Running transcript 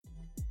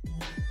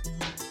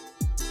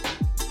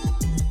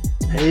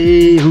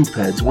Hey,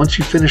 Hoopheads, once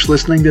you finish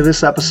listening to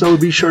this episode,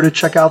 be sure to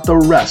check out the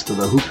rest of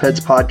the Hoopheads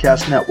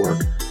Podcast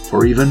Network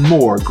for even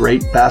more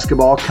great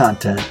basketball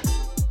content.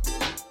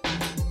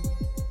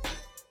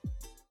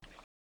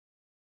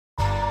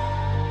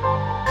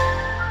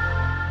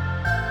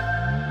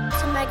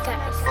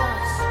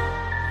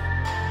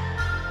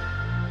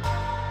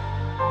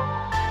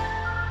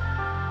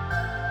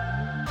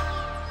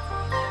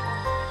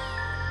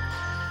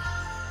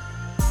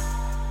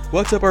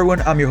 What's up,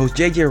 everyone? I'm your host,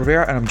 JJ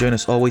Rivera, and I'm joined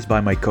as always by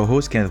my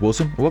co-host, Kenneth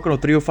Wilson. Welcome to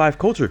 305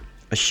 Culture,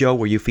 a show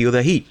where you feel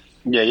the heat.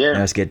 Yeah. Now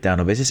let's get down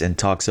to business and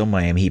talk some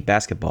Miami Heat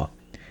basketball.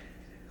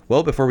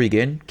 Well, before we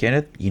begin,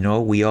 Kenneth,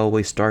 we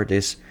always start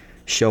this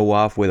show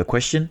off with a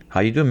question.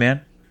 How you doing,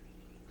 man?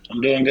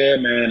 I'm doing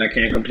good, man. I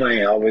can't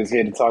complain. Always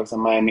here to talk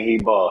some Miami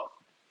Heat ball.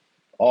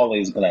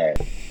 Always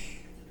glad.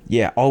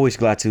 Yeah, always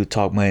glad to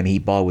talk Miami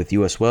Heat ball with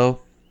you as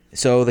well.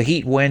 So the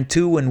Heat went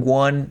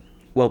 2-1.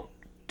 Well,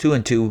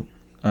 2-2.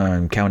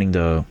 Counting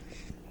the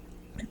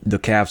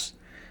Cavs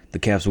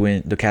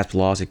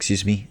loss,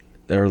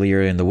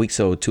 earlier in the week.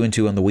 So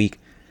 2-2 on the week,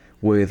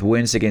 with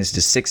wins against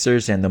the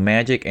Sixers and the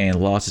Magic,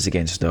 and losses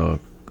against the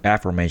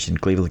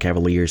aforementioned Cleveland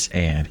Cavaliers,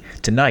 and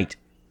tonight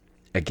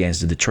against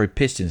the Detroit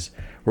Pistons.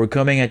 We're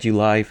coming at you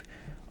live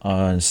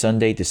on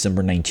Sunday,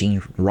 December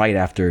 19th, right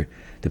after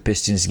the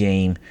Pistons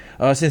game.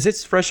 Since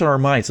it's fresh on our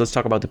minds, let's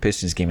talk about the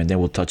Pistons game, and then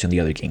we'll touch on the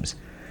other games.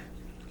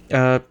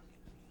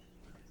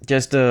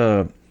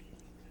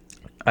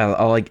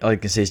 All I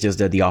can say is just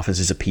that the offense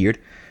has appeared.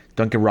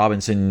 Duncan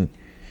Robinson,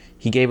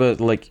 he gave us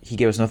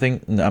nothing.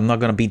 I'm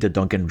not gonna beat the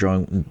Duncan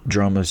drum.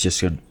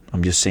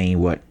 I'm just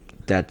saying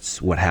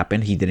that's what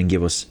happened. He didn't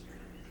give us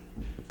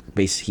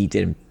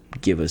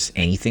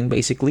anything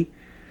basically.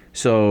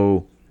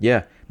 So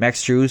yeah,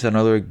 Max Strus,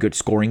 another good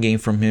scoring game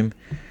from him,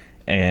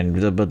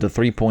 but the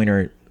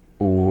 3-pointer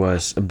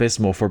was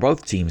abysmal for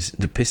both teams.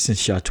 The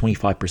Pistons shot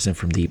 25%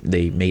 from deep.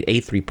 They made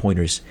 8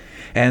 3-pointers,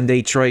 and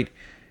they tried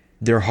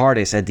their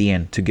hardest at the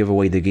end to give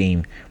away the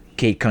game.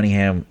 Kate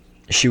Cunningham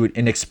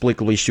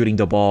inexplicably shooting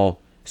the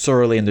ball so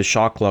early in the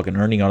shot clock and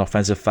earning an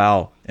offensive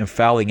foul and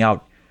fouling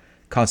out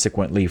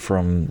consequently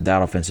from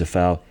that offensive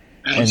foul.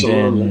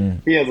 Absolutely. And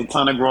then, he has a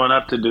ton of growing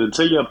up to do.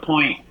 To your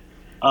point,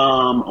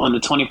 on the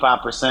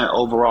 25%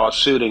 overall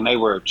shooting, they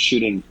were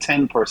shooting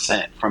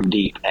 10% from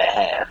deep at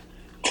half.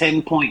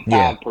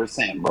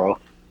 10.5%, bro.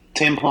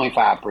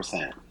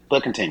 10.5%.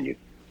 But continue.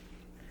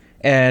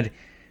 And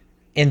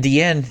in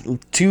the end,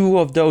 2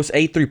 of those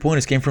 8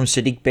 3-pointers came from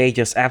Saddiq Bey.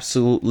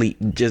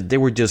 They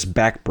were just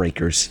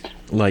backbreakers.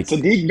 Like,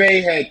 Saddiq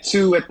Bey had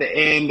 2 at the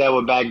end that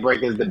were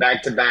backbreakers, the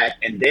back-to-back,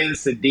 and then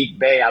Saddiq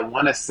Bey, I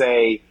want to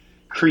say,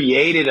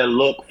 created a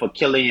look for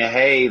Killian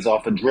Hayes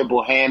off a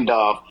dribble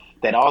handoff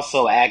that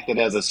also acted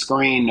as a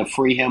screen to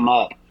free him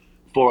up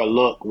for a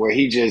look where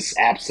he just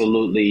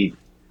absolutely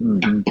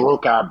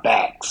broke our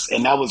backs.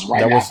 And that was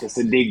after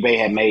Saddiq Bey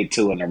had made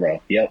 2 in a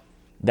row. Yep.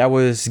 That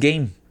was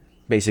game,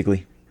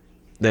 basically.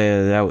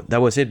 That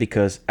was it,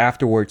 because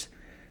afterwards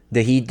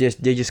they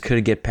just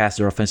couldn't get past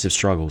their offensive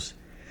struggles.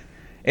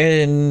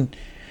 And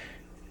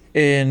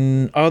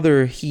in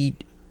other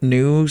Heat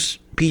news,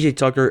 PJ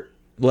Tucker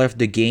left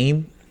the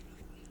game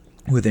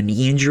with a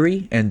knee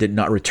injury and did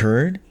not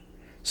return.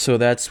 So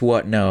that's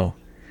what now.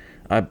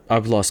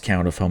 I've lost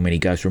count of how many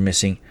guys were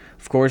missing.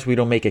 Of course, we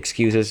don't make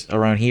excuses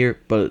around here,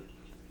 but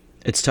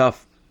it's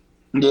tough.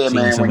 Yeah,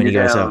 seeing man. so many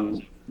guys out.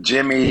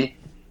 Jimmy,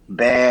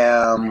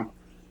 Bam,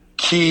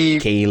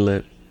 Keith,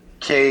 Caleb.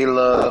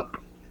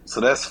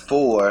 So that's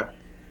 4.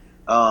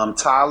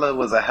 Tyler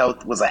was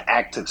an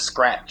active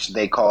scratch,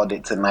 they called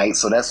it tonight.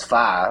 So that's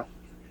 5.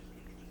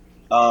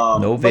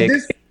 No Vic.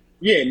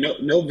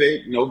 No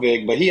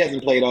Vic, but he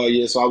hasn't played all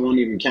year, so I won't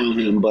even count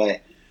him. But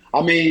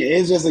I mean,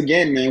 it's just,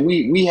 again, man,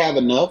 we have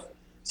enough.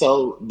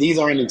 So these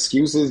aren't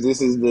excuses.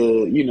 This is the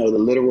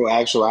literal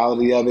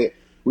actuality of it.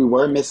 We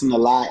were missing a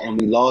lot,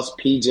 and we lost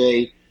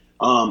PJ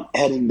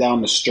heading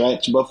down the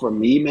stretch. But for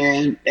me,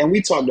 man, and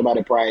we talked about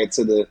it prior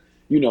to the,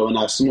 in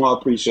our small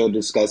pre-show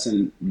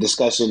discussion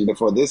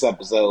before this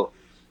episode,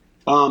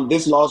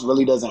 this loss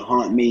really doesn't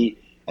haunt me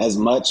as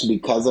much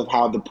because of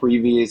how the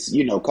previous,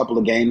 couple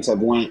of games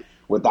have went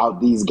without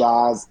these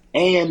guys.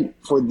 And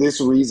for this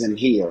reason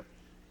here,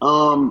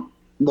 the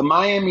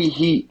Miami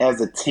Heat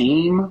as a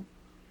team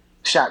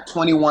shot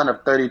 21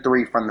 of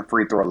 33 from the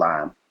free throw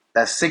line.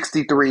 That's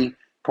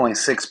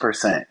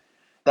 63.6%.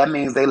 That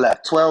means they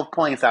left 12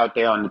 points out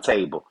there on the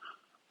table.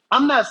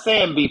 I'm not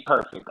saying be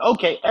perfect.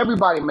 Okay,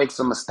 everybody makes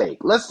a mistake.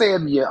 Let's say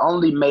if you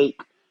only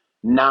make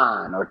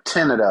 9 or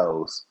 10 of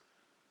those,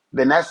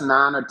 then that's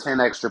 9 or 10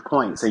 extra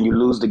points and you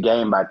lose the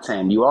game by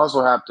 10. You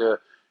also have to,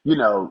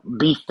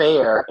 be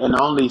fair and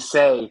only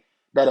say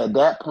that at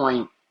that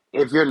point,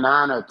 if you're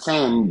 9 or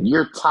 10,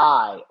 you're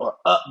tied or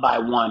up by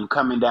 1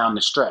 coming down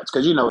the stretch.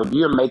 Because, if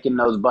you're making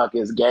those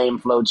buckets, game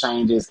flow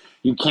changes.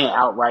 You can't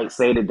outright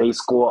say that they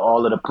score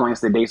all of the points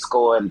that they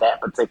score in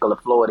that particular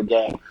flow of the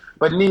game.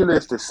 But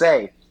needless to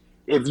say,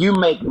 if you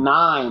make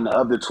 9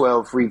 of the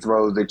 12 free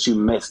throws that you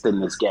missed in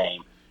this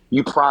game,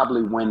 you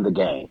probably win the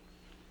game.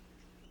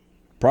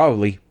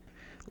 Probably.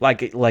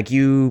 Like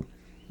you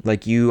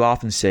like you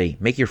often say,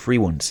 make your free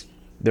ones.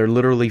 They're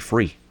literally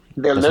free.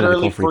 They're That's what they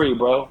literally call free. free,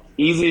 bro.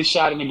 Easiest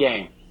shot in the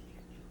game.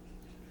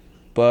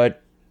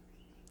 But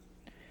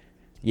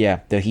yeah,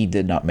 he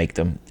did not make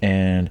them.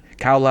 And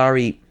Kyle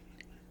Lowry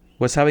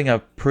was having a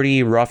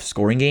pretty rough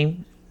scoring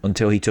game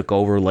until he took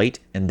over late,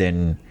 and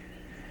then,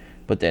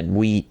 but then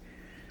we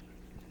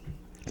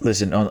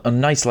listen on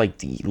nights like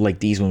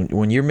these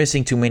when you're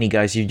missing too many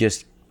guys, you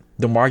just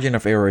the margin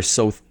of error is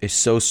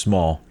so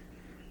small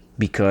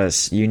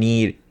because you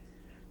need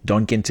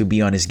Duncan to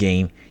be on his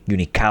game, you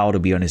need Kyle to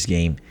be on his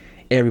game.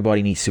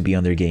 Everybody needs to be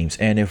on their games,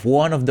 and if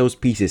one of those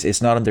pieces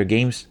is not on their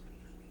games,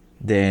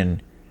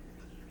 then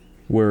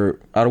I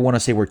don't want to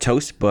say we're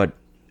toast, but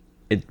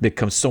it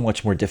becomes so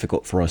much more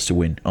difficult for us to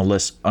win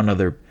unless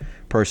another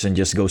person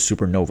just goes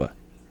supernova.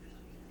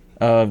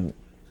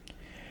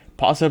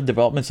 Positive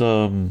developments.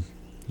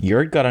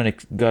 Yurt got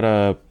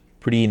a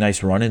pretty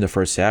nice run in the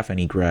first half, and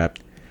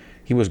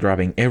he was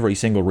grabbing every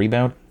single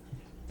rebound.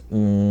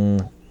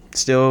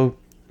 Still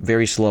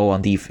very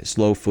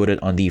slow-footed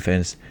on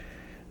defense.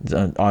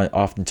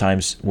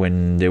 Oftentimes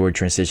when they were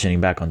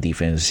transitioning back on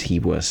defense, he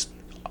was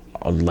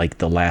like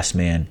the last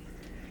man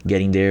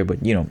getting there, but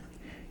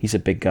he's a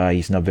big guy,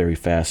 he's not very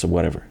fast or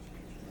whatever.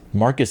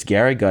 Marcus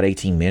Garrett got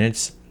 18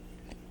 minutes.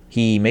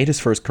 He made his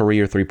first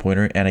career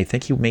three-pointer, and I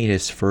think he made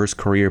his first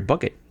career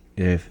bucket,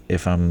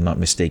 if I'm not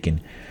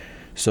mistaken.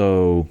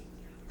 So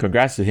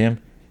congrats to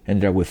him.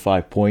 Ended up with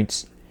 5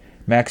 points.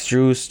 Max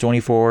Strus,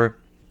 24.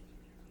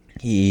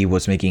 He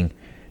was making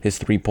his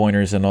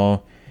three-pointers and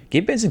all.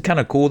 Gabe Benson kind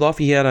of cooled off.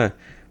 He had a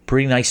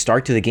pretty nice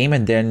start to the game,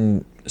 and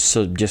then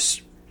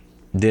just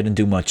didn't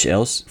do much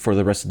else for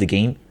the rest of the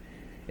game.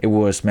 It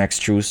was Max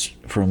Strus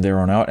from there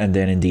on out, and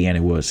then in the end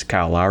it was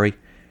Kyle Lowry.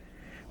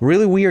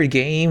 Really weird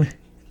game.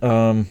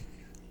 The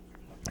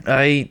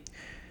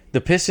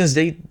Pistons,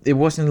 it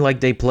wasn't like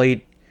they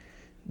played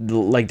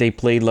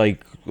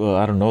like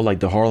I don't know, like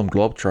the Harlem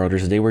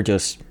Globetrotters. They were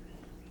just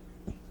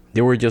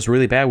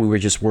really bad. We were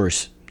just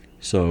worse.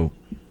 So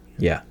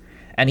yeah.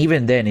 And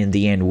even then, in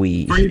the end,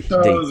 free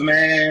throws,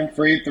 man.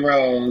 Free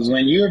throws.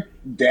 When you're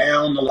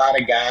down a lot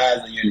of guys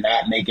and you're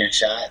not making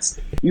shots,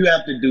 you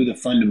have to do the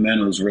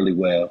fundamentals really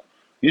well.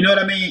 You know what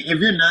I mean? If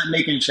you're not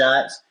making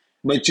shots,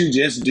 but you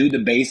just do the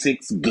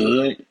basics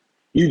good,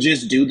 you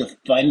just do the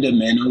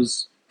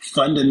fundamentals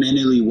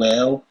fundamentally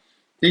well,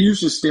 then you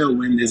should still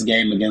win this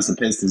game against the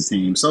Pistons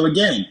team. So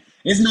again,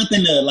 it's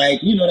nothing to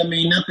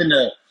nothing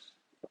to,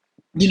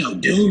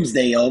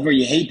 doomsday over.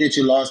 You hate that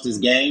you lost this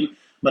game.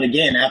 But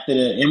again,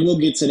 and we'll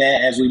get to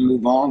that as we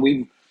move on.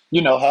 We've,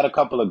 had a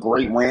couple of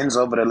great wins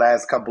over the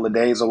last couple of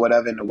days or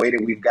whatever in the way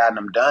that we've gotten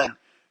them done.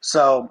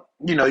 So,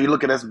 you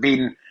look at us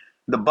beating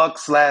the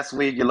Bucks last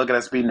week. You look at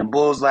us beating the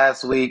Bulls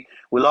last week.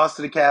 We lost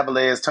to the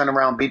Cavaliers, turned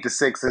around, beat the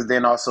Sixers,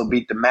 then also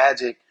beat the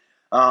Magic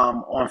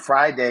on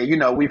Friday.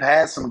 We've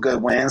had some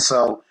good wins.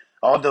 So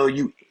although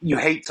you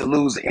hate to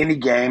lose any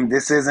game,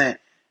 this isn't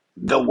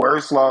the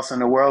worst loss in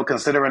the world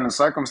considering the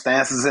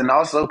circumstances, and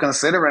also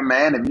considering,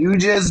 man, if you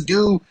just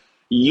do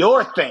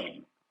your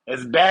thing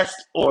as best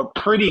or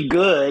pretty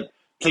good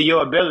to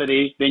your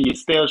ability, then you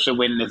still should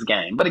win this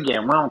game. But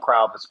again, we don't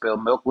cry over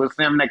spilled milk. We'll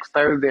see them next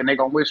Thursday, and they're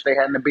going to wish they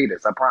hadn't beat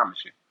us. I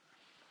promise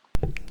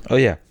you. Oh,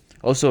 yeah.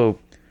 Also,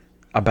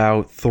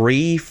 about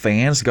 3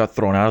 fans got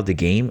thrown out of the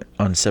game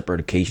on separate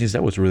occasions.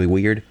 That was really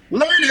weird.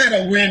 Learn how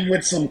to win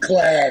with some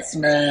class,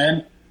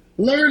 man.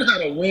 Learn how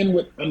to win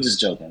with... I'm just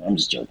joking.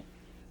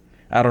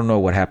 I don't know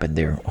what happened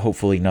there.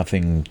 Hopefully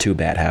nothing too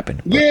bad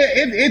happened. But. Yeah,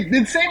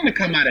 it seemed to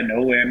come out of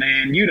nowhere,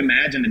 man. You'd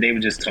imagine that they were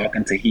just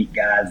talking to Heat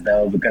guys,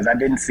 though, because I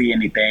didn't see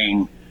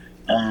anything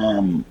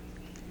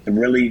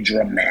really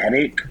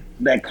dramatic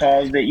that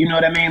caused it. You know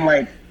what I mean?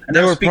 Like they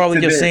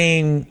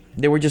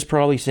were just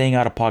probably saying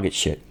out of pocket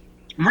shit.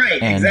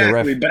 Right, and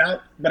exactly.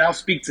 But I'll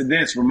speak to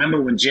this.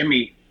 Remember when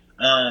Jimmy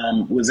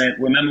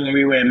remember when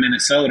we were in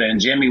Minnesota and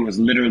Jimmy was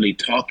literally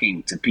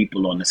talking to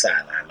people on the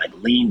sideline, like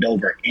leaned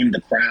over in the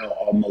crowd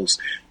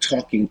almost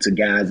talking to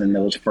guys in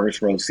those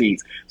first row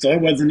seats. So it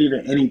wasn't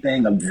even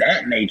anything of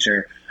that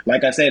nature.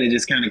 Like I said, it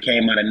just kind of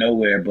came out of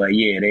nowhere. But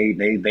yeah,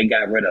 they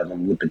got rid of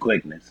them with the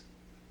quickness.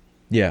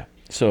 Yeah.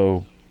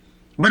 So.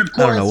 But of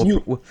course,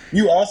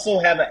 you also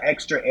have an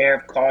extra air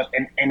of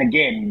caution. And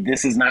again,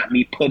 this is not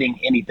me putting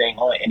anything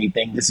on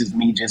anything. This is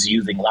me just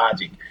using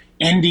logic.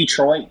 In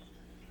Detroit,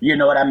 you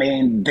know what I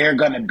mean? They're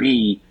going to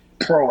be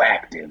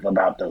proactive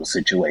about those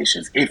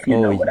situations, if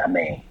you know what I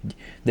mean.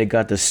 They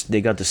got the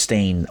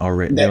stain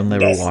already. They'll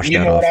never wash that off. You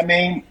know what I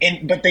mean?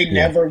 But they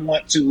never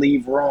want to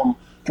leave room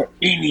for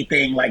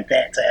anything like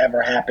that to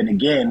ever happen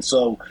again.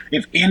 So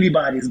if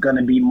anybody's going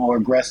to be more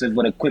aggressive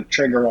with a quick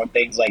trigger on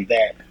things like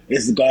that,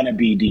 it's going to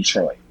be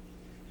Detroit.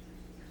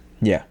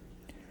 Yeah.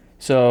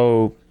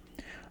 So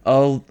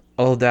all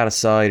that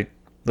aside,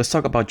 let's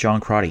talk about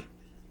John Crotty.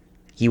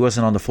 He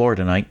wasn't on the floor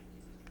tonight.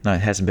 No,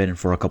 it hasn't been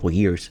for a couple of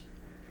years.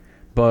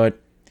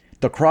 But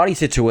the Crotty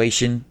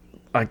situation,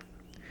 I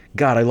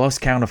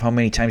lost count of how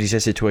many times he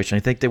said situation. I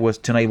think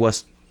tonight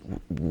was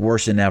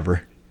worse than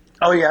ever.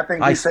 Oh, yeah, I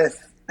think he said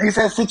He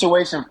said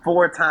situation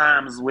 4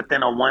 times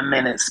within a 1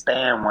 minute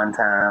span one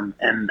time,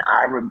 and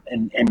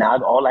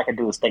all I could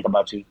do is think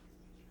about you.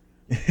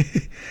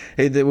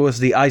 It was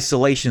the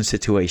isolation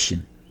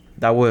situation.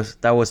 That was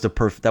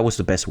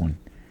the best one.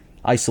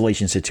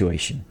 Isolation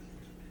situation.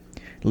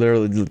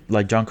 Literally,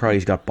 like John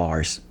Crotty's got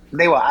bars.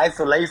 They were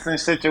isolation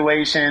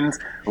situations,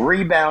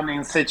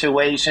 rebounding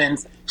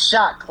situations,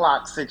 shot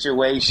clock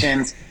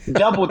situations,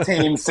 double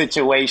team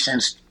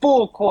situations,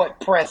 full court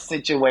press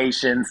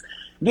situations.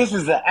 This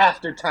is an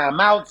after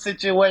timeout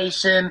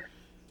situation.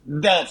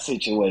 That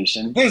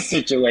situation, this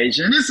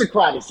is a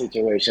quality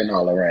situation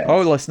all around.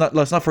 Oh, let's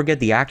not forget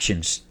the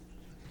actions,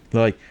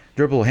 like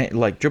dribble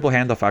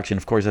handoff action.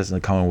 Of course, that's in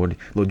the common word.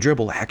 Little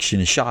dribble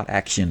action, shot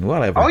action,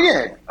 whatever. Oh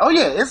yeah.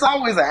 It's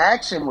always an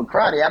action with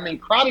Crotty. I mean,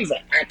 Crotty's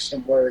an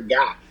action word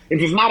guy.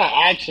 If it's not an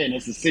action,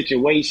 it's a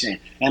situation.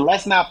 And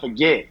let's not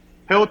forget,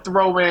 he'll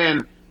throw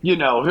in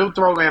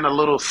a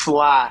little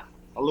sly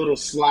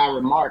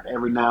remark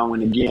every now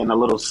and again, a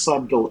little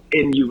subtle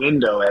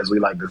innuendo, as we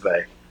like to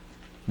say.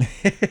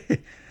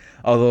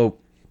 Although,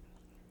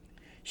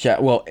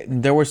 well,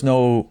 there was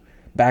no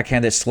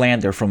backhanded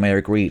slander from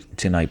Eric Reed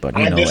tonight, but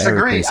I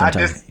disagree.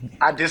 sometimes.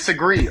 I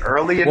disagree.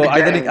 Early in the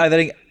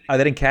game, I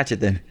didn't catch it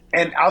then.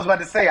 and I was about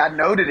to say I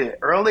noted it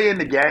early in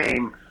the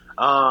game.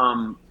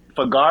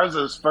 For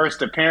Garza's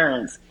first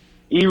appearance,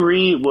 E.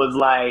 Reed was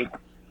like,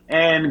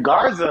 and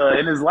Garza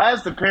in his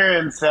last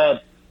appearance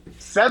had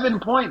 7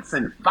 points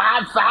and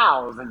 5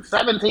 fouls in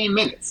 17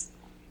 minutes.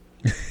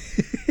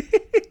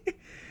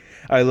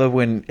 I love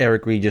when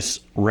Eric Reed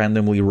just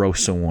randomly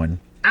roasts someone.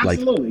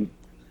 Absolutely.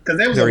 Because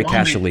there was very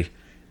casually.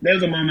 There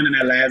was a moment in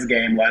that last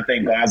game where I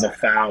think Garza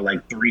fouled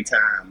like 3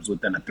 times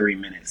within a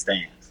 3-minute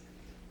stance.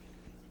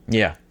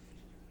 Yeah.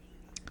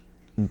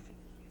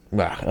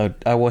 Well,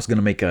 I was going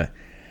to make an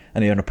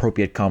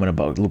inappropriate comment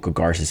about Luka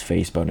Garza's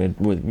face, but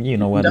you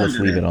know what? Let's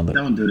leave it on the...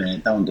 Don't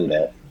do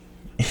that.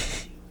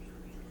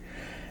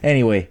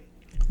 Anyway,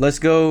 let's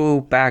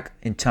go back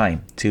in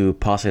time to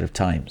positive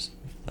times.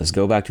 Let's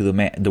go back to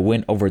the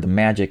win over the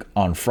Magic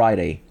on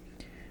Friday.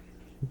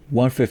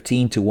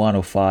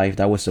 115-105.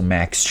 That was the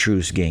Max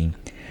Strus game.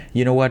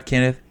 You know what,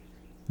 Kenneth?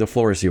 The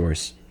floor is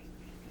yours.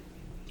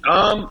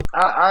 I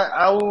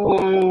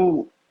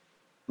will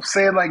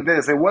say it like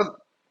this. It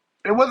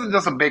wasn't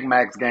just a Big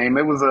Max game.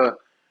 It was it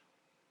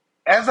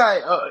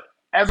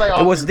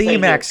was the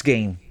Max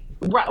game.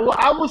 Right. Well,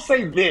 I will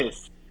say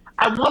this.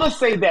 I want to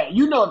say that,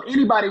 if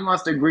anybody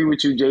wants to agree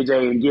with you,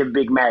 JJ, and give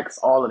Big Max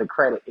all of the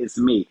credit, it's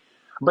me.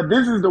 But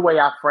this is the way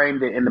I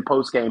framed it in the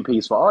post-game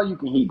piece for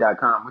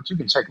allyoucanheat.com, which you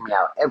can check me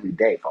out every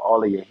day for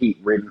all of your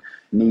Heat-written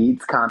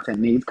needs, content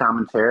needs,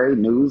 commentary,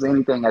 news,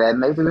 anything of that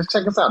nature. Just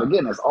check us out.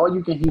 Again, it's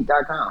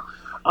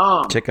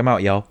allyoucanheat.com. Check them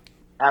out, y'all.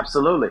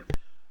 Absolutely.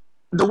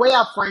 The way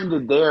I framed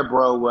it there,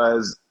 bro,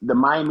 was the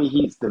Miami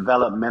Heat's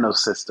developmental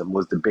system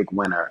was the big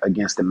winner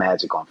against the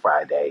Magic on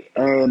Friday.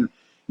 And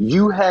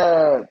you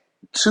had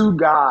 2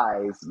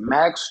 guys,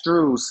 Max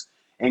Strus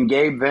and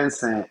Gabe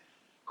Vincent,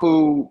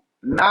 who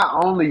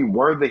not only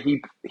were the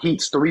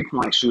Heat's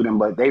 3-point shooting,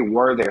 but they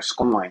were their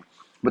scoring.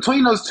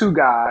 Between those 2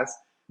 guys,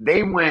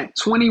 they went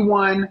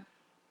 21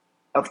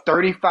 of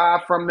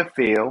 35 from the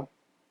field,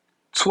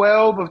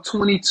 12 of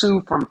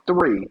 22 from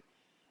 3,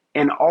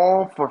 and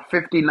all for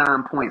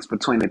 59 points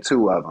between the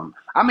 2 of them.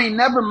 I mean,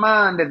 never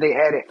mind that they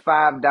added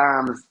 5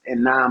 dimes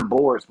and 9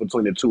 boards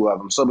between the 2 of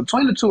them. So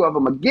between the 2 of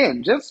them,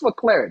 again, just for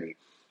clarity,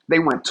 they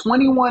went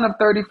 21 of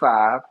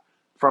 35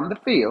 from the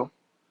field.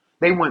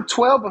 They went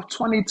 12 of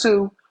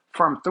 22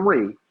 from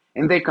 3,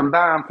 and they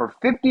combined for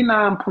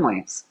 59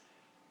 points,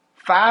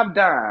 5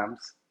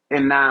 dimes,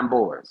 and 9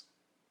 boards.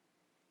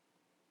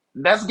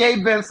 That's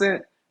Gabe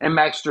Vincent and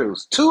Max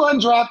Strus. 2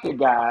 undrafted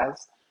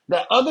guys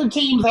that other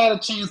teams had a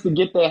chance to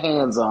get their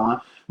hands on.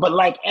 But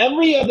like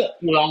every other,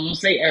 well, I won't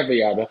say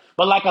every other,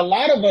 but like a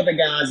lot of other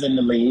guys in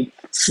the league,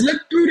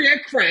 slipped through their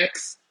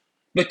cracks,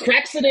 the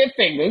cracks of their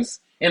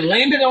fingers, and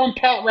landed on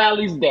Pat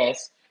Riley's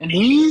desk. And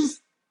he's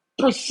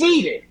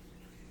proceeded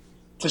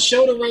to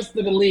show the rest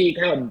of the league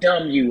how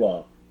dumb you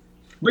are.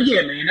 But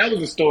yeah, man, that was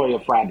the story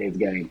of Friday's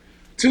game.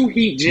 2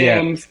 Heat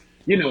gems,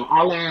 a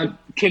la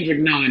Kendrick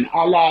Nunn,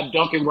 a la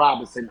Duncan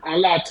Robinson, a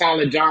la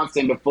Tyler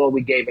Johnson before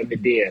we gave him the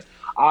deal,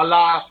 a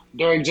la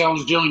Derrick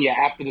Jones Jr.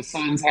 after the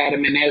Suns had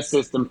him in their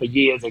system for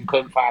years and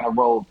couldn't find a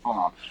role for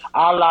him,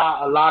 a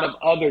la a lot of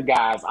other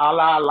guys, a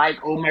la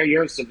like Omer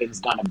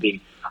Yurtseven's gonna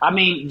be. I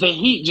mean, the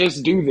Heat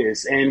just do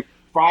this, and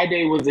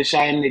Friday was a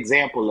shining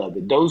example of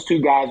it. Those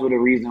 2 guys were the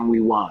reason we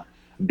won.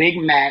 Big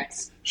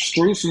Max,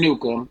 Strus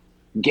Newcomb,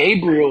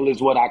 Gabriel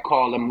is what I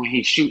call him when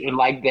he's shooting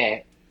like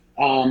that.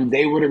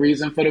 They were the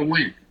reason for the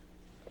win.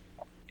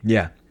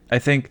 Yeah, I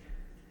think,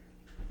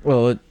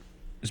 well,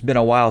 it's been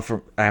a while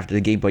after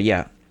the game, but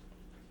yeah,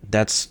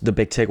 that's the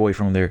big takeaway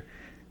from there.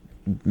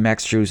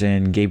 Max Strus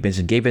and Gabe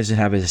Vincent. Gabe Vincent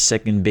have his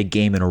second big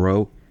game in a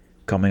row,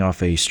 coming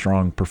off a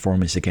strong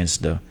performance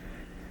against the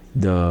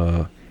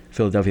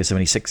Philadelphia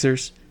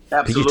 76ers.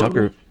 Absolutely. PJ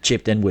Tucker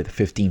chipped in with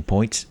 15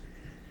 points.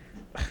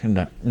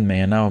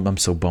 Man, now I'm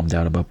so bummed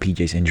out about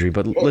PJ's injury.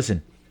 But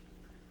listen,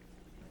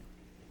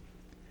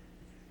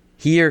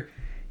 Here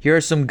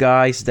are some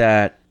guys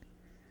that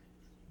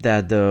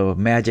the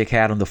Magic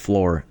had on the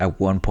floor at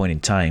one point in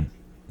time.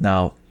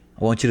 Now,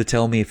 I want you to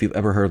tell me if you've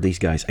ever heard of these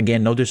guys.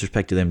 Again, no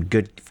disrespect to them.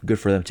 Good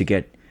for them to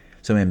get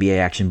some NBA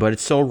action, but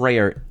it's so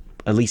rare,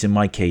 at least in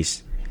my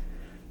case,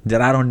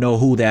 that I don't know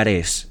who that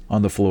is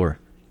on the floor.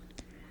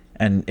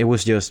 And it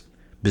was just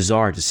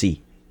bizarre to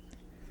see.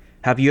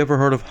 Have you ever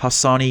heard of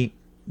Hassani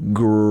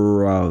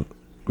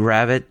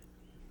Gravit?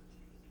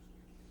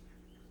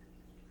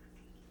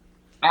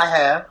 I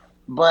have,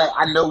 but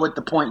I know what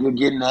the point you're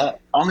getting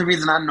at. Only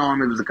reason I know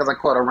him is because I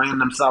caught a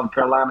random South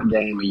Carolina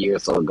game a year or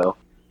so ago.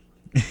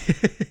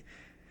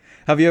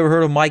 Have you ever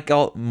heard of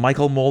Michael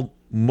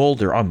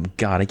Mulder? Oh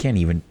God, I can't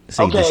even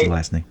say this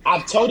last name.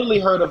 I've totally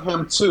heard of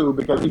him too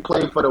because he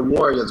played for the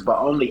Warriors, but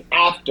only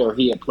after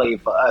he had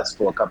played for us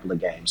for a couple of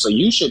games. So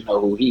you should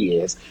know who he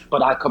is,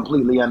 but I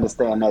completely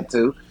understand that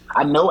too.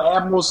 I know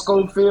Admiral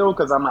Schofield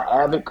because I'm an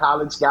avid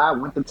college guy.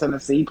 Went to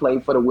Tennessee,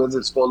 played for the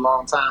Wizards for a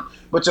long time.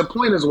 But your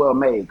point is well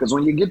made because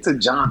when you get to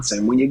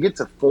Johnson, when you get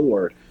to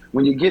Ford,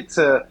 when you get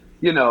to,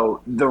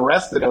 the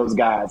rest of those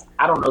guys,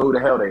 I don't know who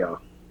the hell they are.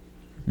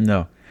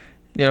 No.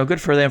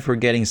 Good for them for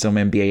getting some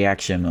NBA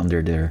action on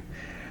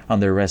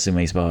their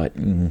resumes, but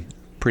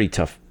pretty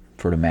tough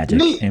for the Magic.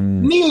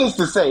 Needless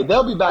to say,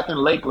 they'll be back in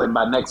Lakeland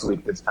by next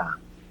week this time.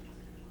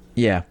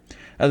 Yeah.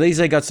 At least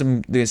they got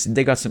some.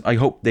 I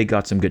hope they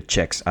got some good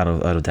checks out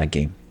of that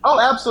game.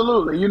 Oh,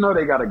 absolutely.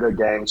 They got a good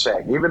game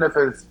check, even if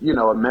it's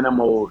a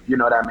minimal. You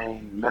know what I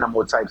mean?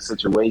 Minimal type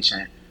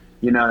situation.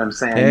 You know what I'm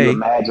saying? Hey. You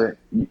imagine.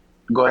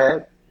 Go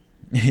ahead.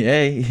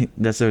 Hey,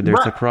 there's the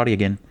karate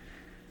again.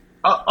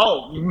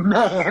 Oh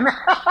man!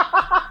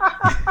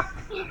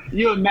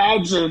 You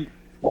imagine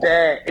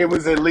that it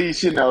was at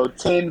least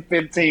 10,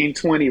 15,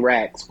 20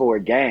 racks for a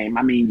game.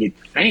 I mean, you'd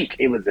think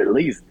it was at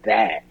least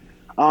that.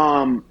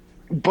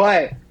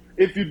 But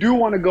if you do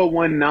want to go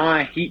one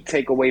non-Heat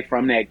takeaway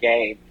from that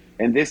game,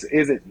 and this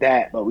isn't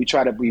that, but we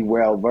try to be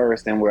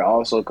well-versed and we're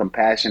also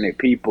compassionate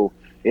people,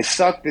 it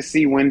sucked to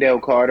see Wendell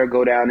Carter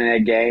go down in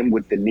that game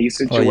with the knee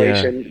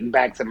situation. Oh, yeah.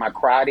 Back to my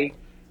karate.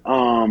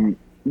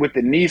 With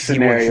the knee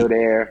scenario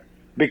there,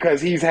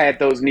 because he's had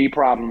those knee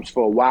problems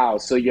for a while.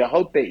 So you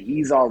hope that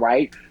he's all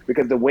right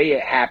because the way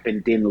it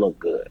happened didn't look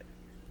good.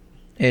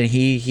 And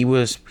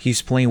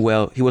he's playing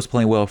well. He was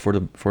playing well for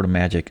the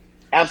Magic.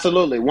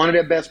 Absolutely. One of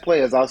their best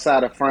players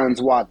outside of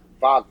Franz Wagner,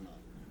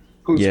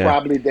 who's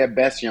probably their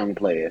best young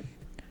player.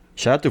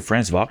 Shout out to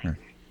Franz Wagner.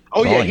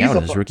 Oh, balling out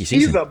in his rookie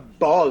season. He's a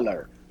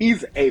baller.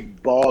 He's a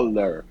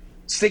baller.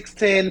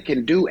 6'10",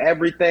 can do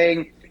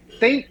everything.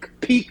 Think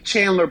peak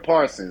Chandler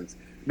Parsons.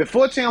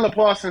 Before Chandler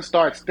Parsons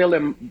starts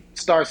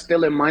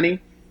stealing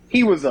money,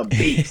 he was a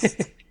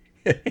beast.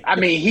 I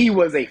mean, he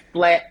was a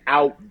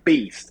flat-out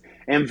beast.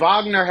 And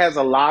Wagner has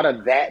a lot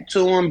of that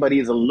to him, but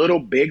he's a little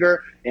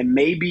bigger and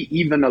maybe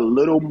even a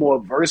little more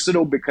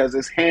versatile because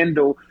his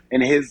handle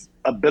and his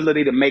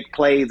ability to make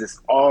plays is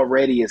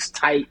already as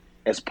tight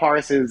as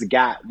Parsons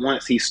got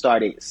once he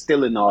started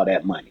stealing all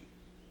that money.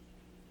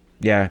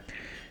 Yeah.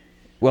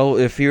 Well,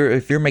 if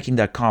you're making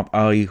that comp,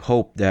 I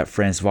hope that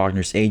Franz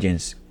Wagner's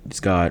agents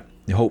got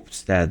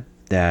hopes that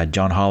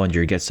John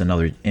Hollinger gets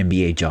another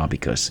NBA job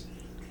because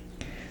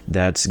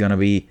that's gonna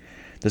be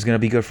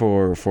good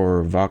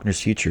for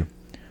Wagner's future.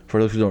 For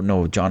those who don't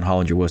know, John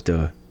Hollinger was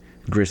the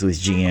Grizzlies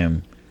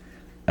GM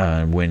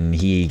when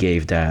he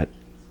gave that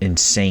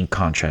insane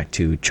contract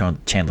to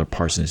Chandler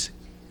Parsons.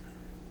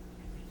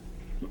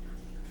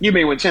 You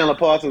mean when Chandler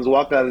Parsons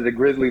walked out of the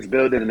Grizzlies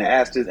building and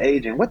asked his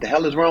agent, "What the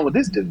hell is wrong with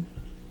this dude?"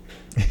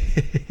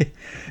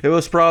 It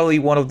was probably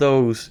one of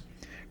those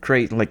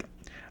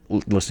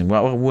listen,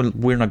 well,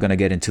 we're not going to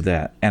get into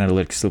that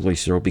analytics slippery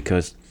slope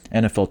because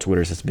NFL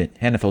Twitter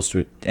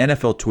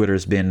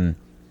has been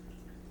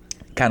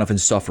kind of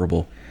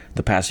insufferable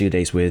the past few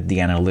days with the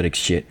analytics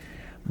shit.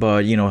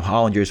 But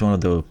Hollinger is one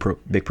of the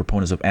big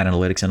proponents of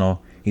analytics and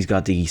all. He's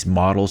got these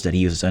models that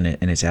he uses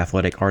in his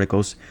athletic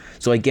articles.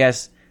 So I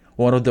guess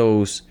one of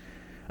those.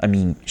 I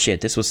mean,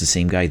 shit, this was the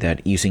same guy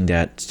that using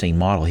that same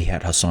model he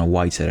had Hassan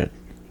Whiteside at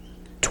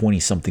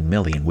 20-something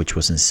million, which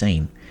was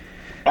insane.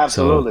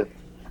 Absolutely. So,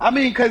 I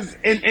mean, because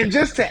and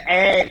just to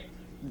add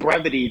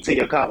brevity to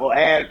your or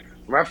add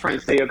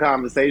reference to your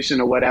conversation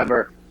or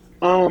whatever,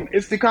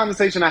 it's the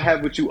conversation I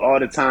have with you all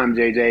the time,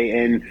 JJ.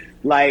 And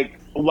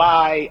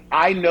why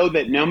I know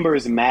that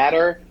numbers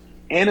matter,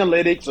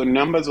 analytics or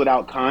numbers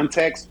without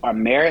context are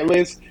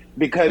meritless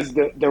because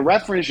the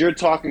reference you're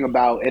talking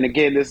about, and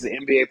again, this is an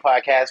NBA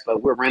podcast,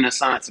 but we're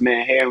Renaissance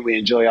men here and we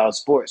enjoy all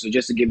sports. So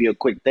just to give you a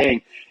quick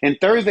thing, in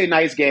Thursday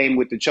night's game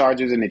with the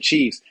Chargers and the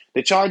Chiefs,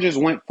 the Chargers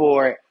went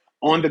for it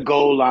on the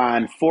goal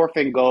line, 4th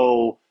and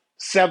goal,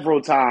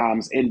 several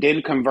times and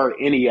didn't convert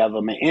any of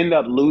them and end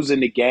up losing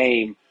the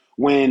game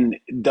when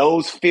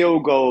those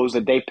field goals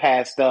that they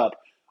passed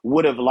up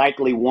would have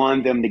likely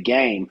won them the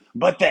game.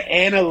 But the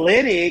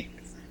analytics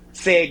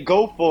said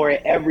go for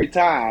it every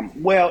time.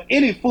 Well,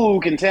 any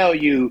fool can tell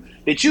you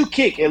that you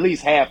kick at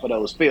least half of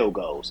those field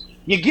goals.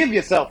 You give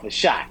yourself a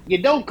shot.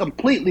 You don't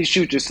completely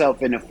shoot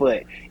yourself in the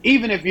foot,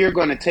 even if you're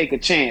going to take a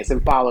chance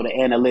and follow the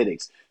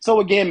analytics. So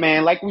again,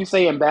 man, like we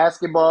say in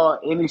basketball,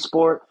 any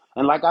sport,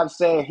 and like I've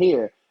said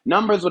here,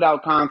 numbers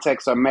without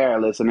context are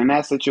meaningless, and in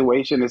that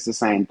situation, it's the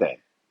same thing.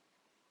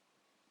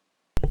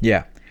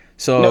 Yeah. No,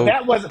 So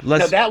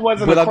let's that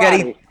wasn't a without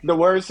getting karate. The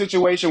word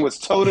situation was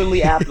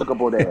totally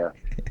applicable there.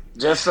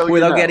 Just so you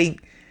without know. getting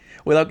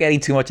without getting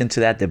too much into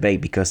that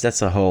debate, because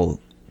that's a whole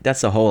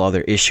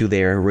other issue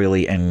there,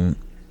 really. And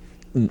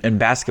in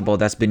basketball,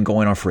 that's been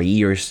going on for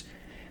years.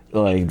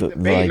 Debate,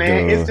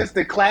 man. It's just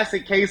the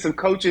classic case of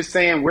coaches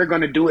saying we're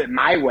going to do it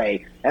my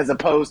way as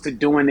opposed to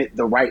doing it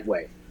the right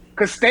way.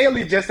 Because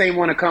Staley just ain't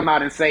want to come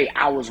out and say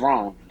I was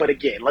wrong. But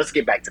again, let's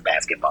get back to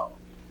basketball.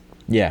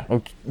 Yeah,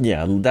 okay,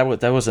 yeah. That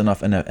was enough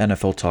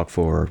NFL talk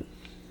for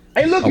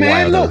Hey, look, a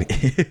man, while, look.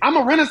 though. I'm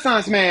a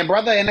Renaissance man,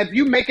 brother. And if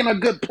you making a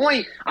good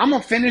point, I'm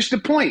going to finish the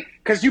point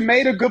because you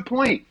made a good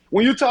point.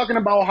 When you're talking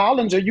about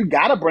Hollinger, you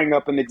got to bring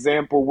up an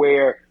example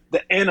where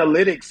the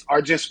analytics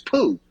are just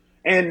poo.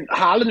 And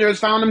Hollinger has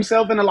found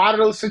himself in a lot of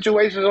those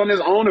situations on his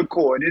own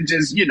accord. It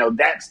just,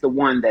 that's the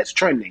one that's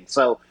trending.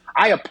 So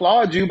I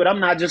applaud you, but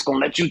I'm not just going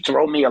to let you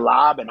throw me a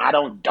lob and I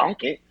don't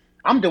dunk it.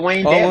 I'm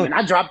Dwayne Oh, Dedman. well,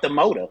 I dropped the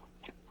motor.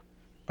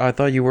 I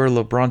thought you were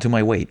LeBron to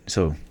my weight.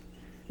 So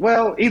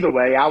Well, either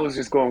way, I was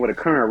just going with a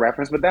current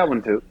reference, but that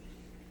one too.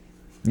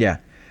 yeah.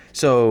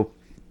 So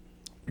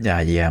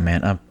yeah,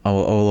 man. I'll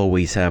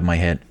always have my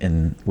head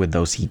in with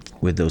those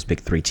big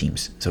three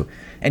teams. So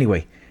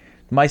anyway,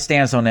 my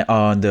stance on the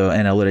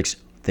analytics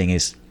thing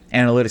is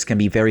analytics can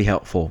be very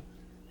helpful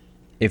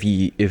if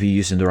you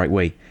use them the right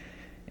way.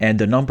 And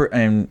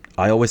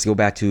I always go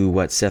back to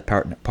what Seth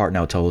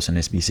Partnow told us in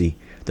SBC.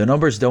 The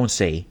numbers don't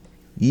say,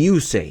 you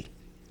say.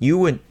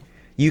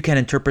 You can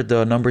interpret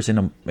the numbers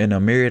in a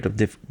myriad of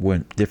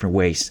different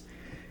ways,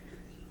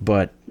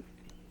 but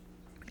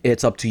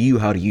it's up to you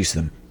how to use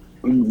them.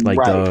 Like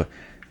Right.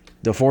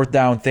 the fourth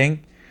down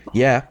thing,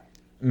 yeah.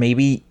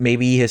 Maybe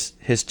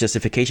his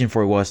justification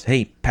for it was,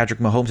 hey, Patrick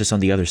Mahomes is on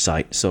the other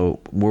side, so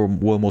we'll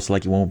most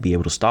likely won't be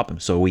able to stop him.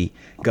 So we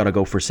gotta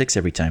go for 6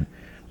 every time.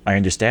 I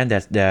understand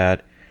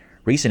that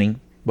reasoning,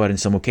 but in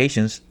some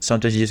occasions,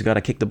 sometimes you just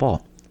gotta kick the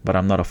ball. But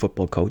I'm not a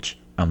football coach.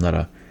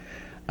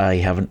 I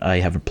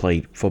haven't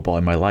played football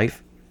in my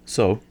life,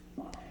 so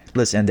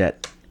let's end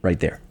that right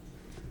there.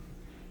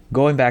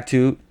 Going back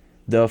to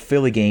the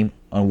Philly game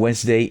on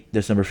Wednesday,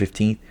 December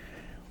 15th.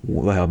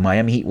 Well,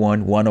 Miami Heat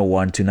won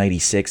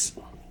 101-96.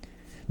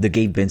 The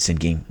Gabe Vincent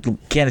game.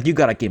 Kenneth, you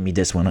gotta give me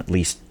this one at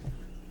least.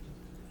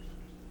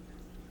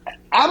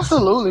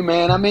 Absolutely,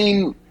 man. I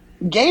mean,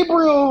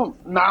 Gabriel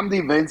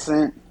Namdi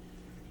Vincent.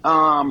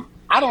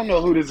 I don't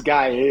know who this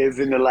guy is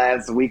in the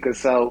last week or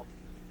so.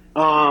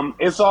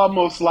 It's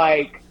almost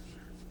like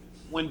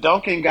when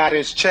Duncan got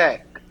his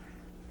check,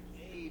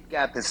 Gabe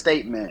got the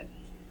statement.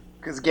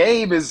 Because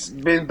Gabe has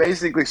been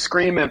basically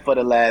screaming for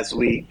the last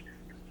week,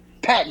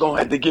 Pat gonna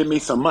have to give me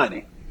some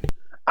money.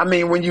 I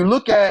mean, when you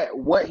look at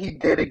what he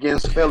did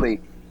against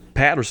Philly,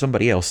 Pat or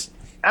somebody else.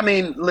 I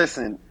mean,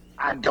 listen,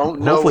 I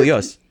don't know Hopefully if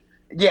us.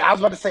 yeah, I was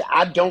about to say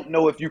I don't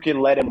know if you can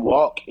let him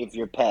walk if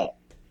you're Pat.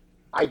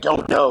 I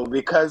don't know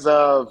because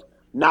of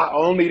not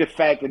only the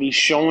fact that he's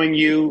showing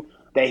you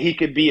that he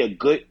could be a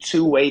good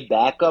two-way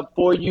backup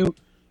for you,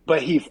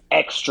 but he's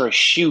extra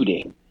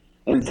shooting.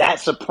 And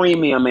that's a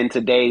premium in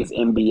today's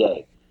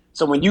NBA.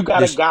 So when you got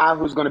a This guy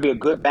who's going to be a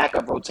good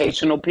backup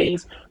rotational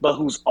piece, but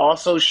who's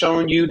also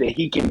showing you that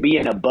he can be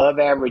an above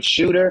average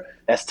shooter,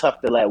 that's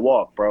tough to let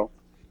walk, bro.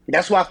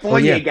 That's why Oh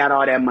Fournier yeah. got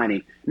all that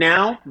money.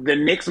 Now, the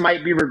Knicks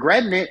might be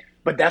regretting it,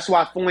 but that's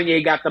why Fournier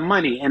got the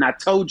money, and I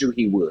told you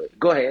he would.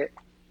 Go ahead.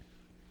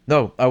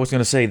 No, I was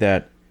gonna say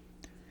that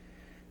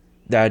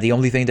the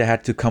only thing that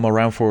had to come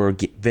around for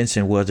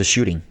Vincent was the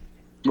shooting.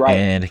 Right.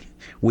 And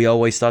we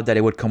always thought that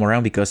it would come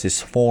around because his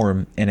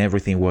form and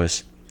everything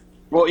was.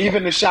 Well,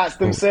 even the shots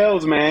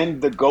themselves,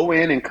 man, the go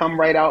in and come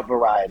right out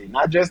variety.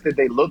 Not just that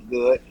they look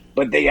good,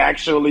 but they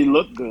actually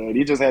look good.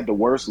 He just had the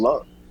worst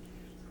luck.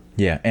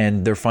 Yeah,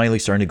 and they're finally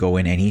starting to go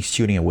in, and he's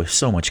shooting it with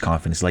so much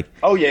confidence. Like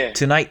Oh, yeah.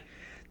 tonight's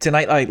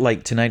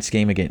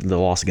game against the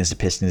loss against the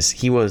Pistons,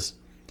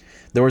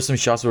 there were some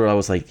shots where I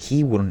was like,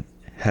 he wouldn't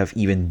have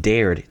even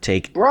dared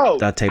take Bro,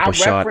 that type I of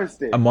shot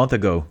referenced it. a month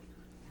ago.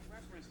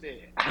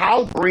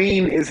 How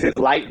green is his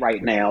light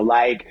right now?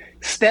 Like,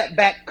 step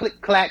back,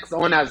 click clacks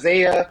on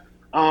Isaiah.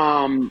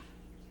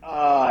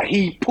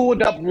 He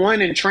pulled up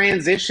one in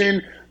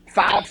transition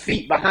 5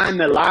 feet behind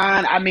the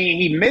line. I mean,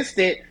 he missed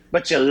it,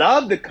 but you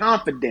love the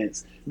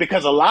confidence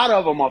because a lot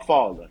of them are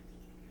falling.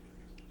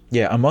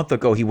 Yeah, a month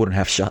ago he wouldn't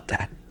have shot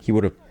that. He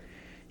would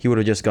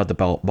have just got the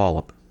ball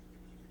up.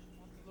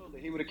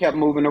 He would have kept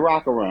moving the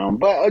rock around.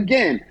 But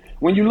again,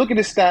 when you look at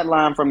his stat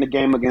line from the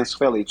game against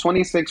Philly,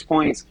 26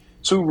 points,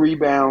 2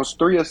 rebounds,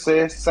 3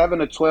 assists,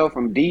 7 of 12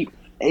 from deep,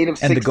 8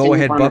 of And the 16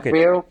 go-ahead from the bucket.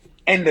 field,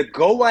 and the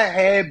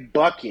go-ahead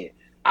bucket.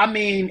 I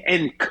mean,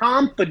 and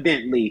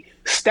confidently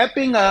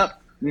stepping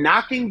up,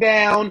 knocking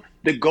down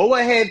the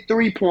go-ahead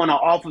three-pointer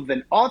off of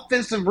an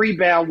offensive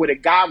rebound with a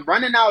guy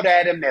running out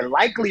at him that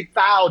likely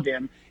fouled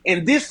him.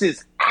 And this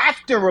is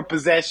after a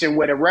possession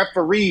where the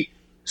referee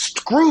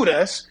screwed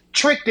us,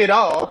 tricked it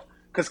off.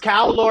 Because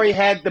Kyle Lowry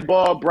had the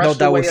ball No,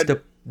 brushed away.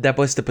 that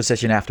was the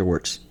possession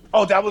afterwards.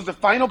 Oh, that was the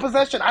final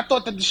possession? I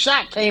thought that the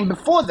shot came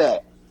before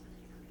that. I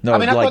No,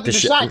 mean, I like thought that the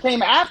shot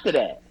came after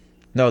that.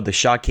 no, the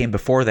shot came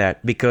before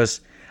that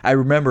because I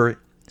remember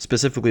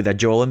specifically that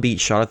Joel Embiid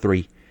shot a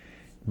three,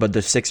 but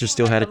the Sixers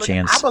still had a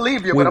chance. I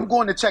believe you, but I'm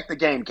going to check the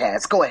game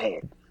cast. Go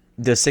ahead.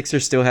 The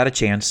Sixers still had a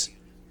chance,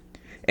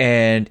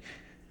 and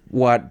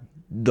what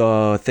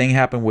the thing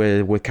happened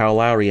with Kyle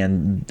Lowry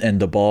and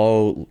the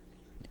ball.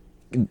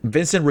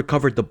 Vincent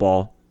recovered the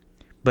ball,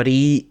 but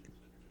he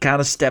kind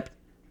of stepped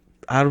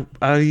out.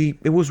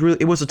 It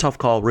was a tough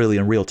call, really,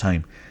 in real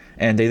time,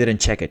 and they didn't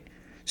check it.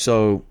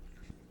 So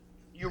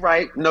you're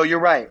right. No, you're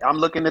right. I'm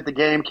looking at the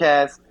game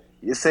cast.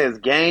 It says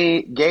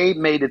Gabe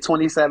made the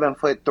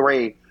 27-foot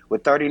three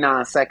with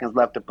 39 seconds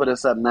left to put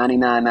us up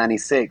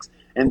 99-96.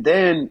 And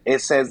then it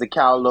says the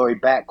Kyle Lowry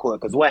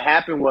backcourt. Because what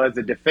happened was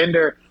the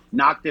defender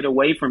knocked it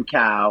away from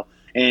Kyle.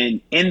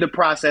 And in the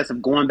process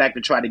of going back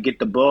to try to get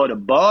the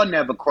ball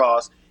never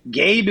crossed.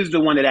 Gabe is the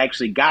one that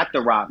actually got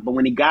the rock. But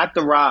when he got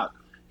the rock,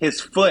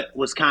 his foot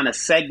was kind of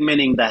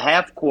segmenting the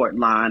half-court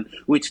line,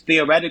 which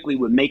theoretically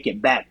would make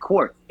it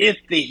backcourt if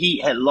the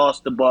Heat had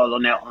lost the ball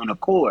on a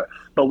court.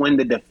 But when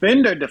the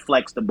defender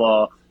deflects the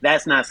ball,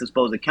 that's not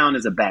supposed to count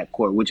as a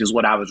backcourt, which is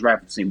what I was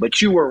referencing.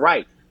 But you were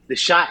right. The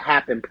shot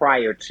happened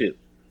prior to.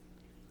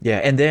 yeah,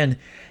 and then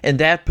in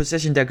that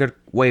possession that got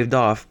waved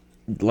off,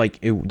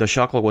 the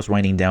shot clock was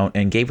winding down,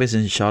 and Gabe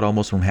Vincent shot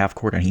almost from half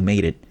court, and he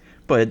made it,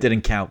 but it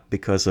didn't count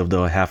because of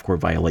the half court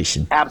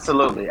violation.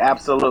 Absolutely.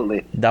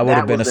 That would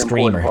have been a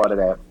screamer. Part of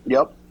that.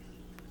 Yep.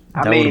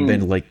 That would have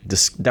been like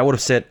this. That would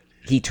have set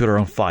Heat Twitter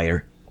on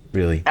fire,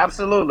 really.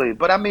 Absolutely,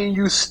 but I mean,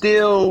 you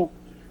still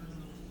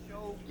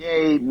show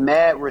Gabe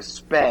mad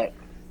respect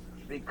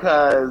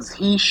because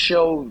he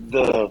showed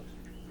the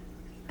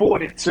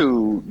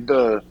fortitude,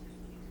 the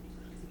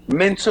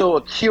mental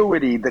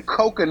acuity, the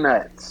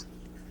coconuts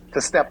to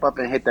step up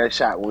and hit that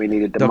shot when we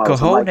needed the most. The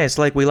cojones,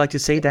 like we like to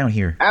say down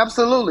here.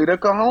 Absolutely, the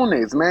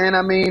cojones, man.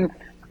 I mean,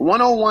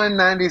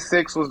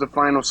 101-96 was the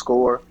final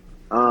score.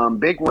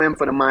 Big win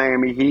for the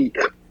Miami Heat.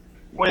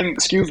 When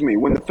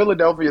the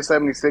Philadelphia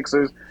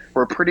 76ers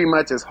were pretty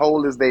much as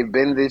whole as they've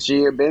been this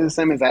year, Ben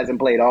Simmons hasn't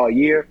played all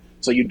year,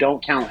 so you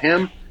don't count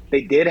him.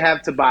 They did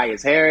have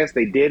Tobias Harris.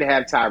 They did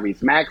have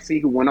Tyrese Maxey,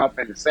 who went off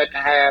in the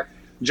second half.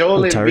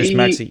 Tyrese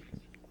Maxey,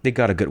 they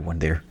got a good one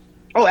there.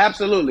 Oh,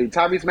 absolutely.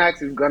 Tyrese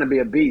Maxey is going to be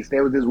a beast.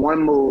 There was this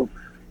one move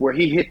where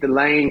he hit the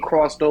lane,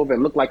 crossed over,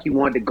 and looked like he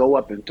wanted to go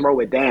up and throw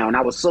it down.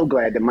 I was so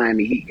glad the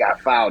Miami Heat got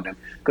fouled him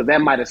because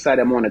that might have set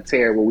him on a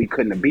tear where we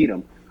couldn't have beat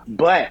him.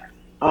 But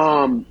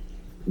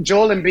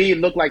Joel Embiid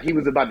looked like he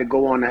was about to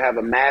go on to have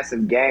a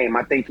massive game.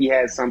 I think he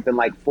had something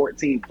like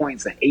 14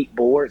 points and 8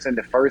 boards in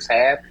the first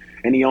half,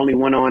 and he only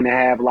went on to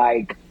have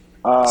like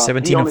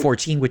 17 and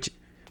 14, which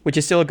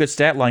is still a good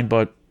stat line,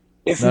 but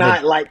it's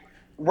not like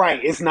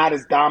right. It's not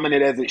as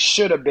dominant as it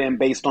should have been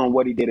based on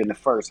what he did in the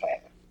first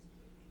half.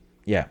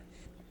 Yeah,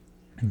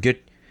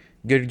 good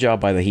job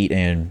by the Heat,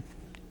 and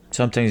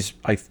sometimes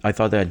I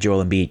thought that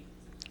Joel Embiid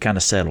kind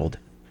of settled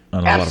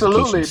on a lot of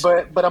occasions.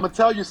 but I'm gonna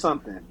tell you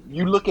something.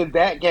 You look at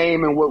that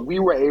game and what we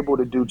were able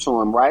to do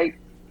to him, right?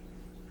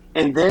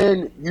 And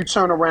then you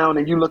turn around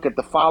and you look at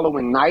the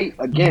following night.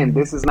 Again,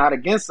 this is not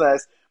against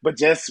us, but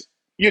just,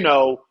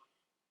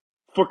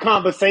 for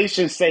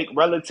conversation's sake,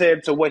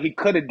 relative to what he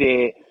could have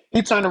did,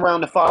 he turned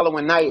around the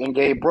following night and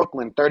gave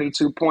Brooklyn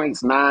 32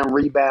 points, 9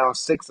 rebounds,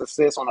 6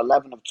 assists on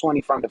 11 of 20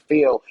 from the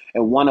field,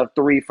 and 1 of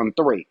 3 from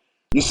 3.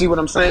 You see what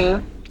I'm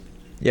saying?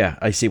 Yeah,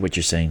 I see what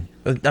you're saying.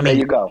 I mean, there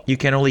you go. You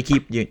can only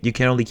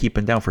keep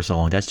him down for so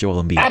long. That's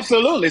Joel Embiid.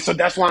 Absolutely. So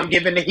that's why I'm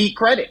giving the Heat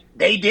credit.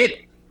 They did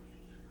it.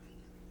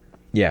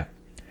 Yeah.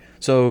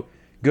 So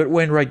good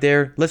win right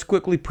there. Let's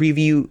quickly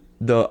preview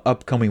the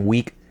upcoming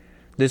week.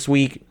 This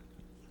week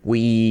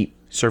we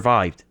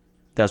survived.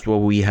 That's what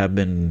we have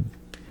been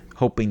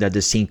hoping that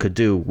this team could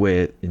do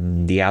with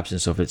in the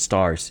absence of its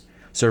stars.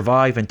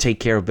 Survive and take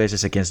care of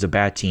business against the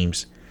bad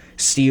teams.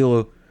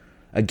 Steal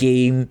a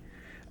game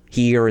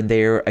here and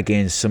there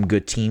against some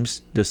good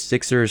teams. Are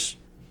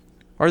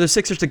the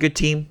Sixers a good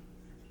team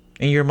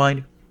in your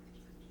mind?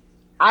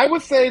 I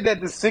would say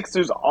that the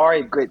Sixers are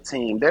a good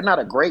team. They're not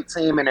a great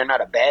team and they're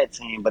not a bad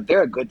team, but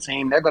they're a good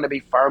team. They're going to be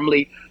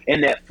firmly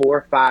in that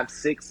 4, 5,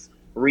 6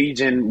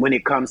 region when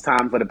it comes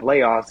time for the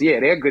playoffs. Yeah,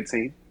 they're a good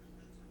team.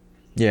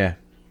 Yeah,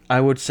 I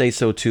would say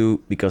so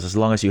too, because as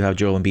long as you have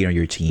Joel Embiid on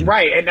your team.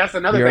 Right, and that's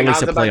another thing I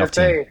was about to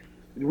say.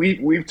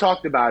 We've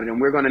talked about it, and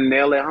we're going to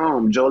nail it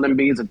home. Joel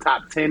Embiid's a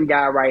top 10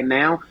 guy right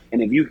now,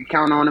 and if you can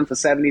count on him for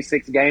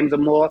 76 games or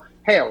more,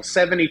 hell,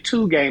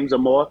 72 games or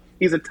more,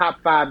 he's a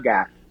top 5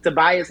 guy.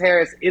 Tobias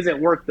Harris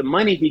isn't worth the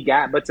money he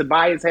got, but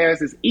Tobias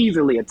Harris is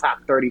easily a top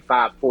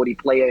 35, 40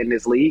 player in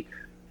this league.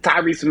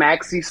 Tyrese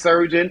Maxey,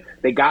 surgeon.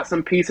 They got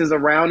some pieces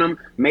around him.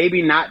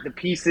 Maybe not the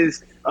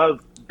pieces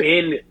of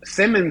Ben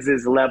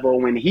Simmons' level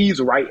when he's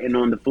writing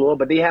on the floor,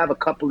 but they have a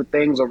couple of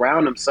things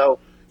around him. So,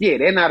 yeah,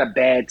 they're not a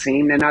bad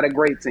team. They're not a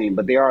great team,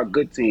 but they are a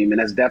good team,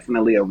 and that's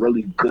definitely a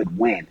really good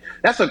win.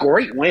 That's a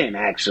great win,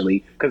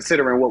 actually,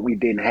 considering what we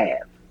didn't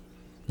have.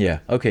 Yeah,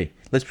 okay.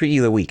 Let's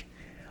preview the week.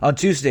 On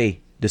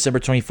Tuesday, December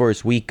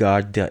 21st, we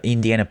got the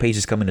Indiana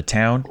Pacers coming to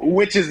town.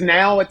 Which is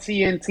now a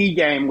TNT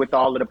game with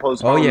all of the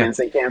postponements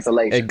and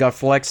cancellations. It got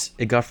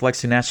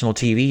flexed to national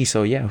TV,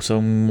 so yeah,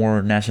 some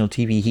more national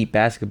TV Heat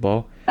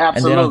basketball.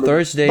 Absolutely. And then on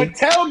Thursday... But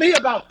tell me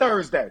about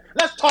Thursday.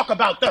 Let's talk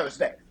about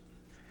Thursday.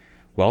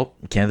 Well,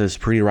 Canada's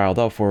pretty riled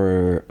up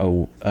for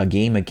a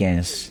game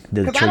against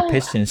the Detroit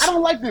Pistons. I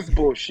don't like this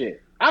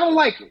bullshit. I don't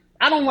like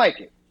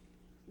it.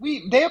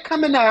 They're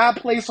coming to our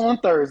place on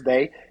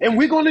Thursday, and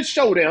we're going to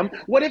show them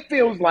what it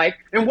feels like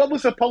and what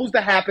was supposed to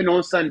happen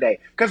on Sunday.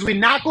 Because we're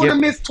not going to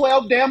miss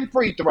 12 damn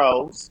free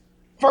throws,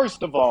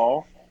 first of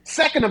all.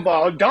 Second of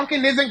all,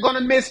 Duncan isn't going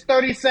to miss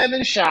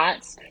 37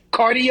 shots.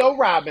 Cardio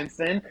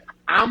Robinson.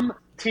 I'm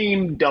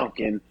Team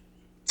Duncan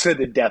to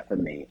the death of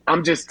me.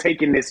 I'm just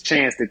taking this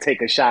chance to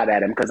take a shot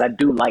at him because I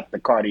do like the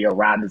Cardio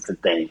Robinson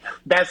thing.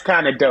 That's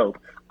kind of dope.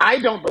 I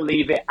don't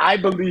believe it. I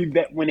believe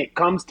that when it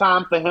comes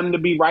time for him to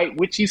be right,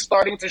 which he's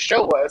starting to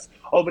show us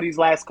over these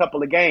last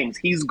couple of games,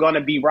 he's going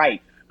to be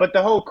right. But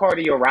the whole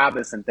Cardio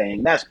Robinson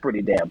thing, that's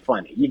pretty damn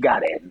funny. You got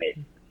to admit.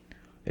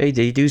 Hey,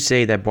 they do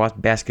say that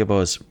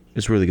basketball is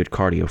really good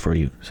cardio for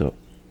you. So,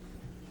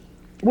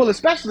 well,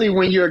 especially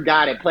when you're a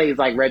guy that plays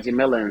like Reggie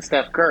Miller and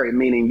Steph Curry,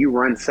 meaning you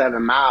run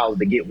 7 miles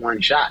to get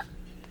one shot.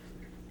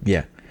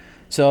 Yeah.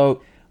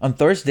 So, on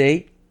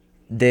Thursday,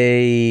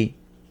 they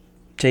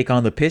take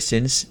on the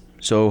Pistons.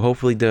 So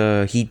hopefully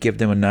the Heat give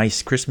them a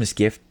nice Christmas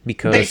gift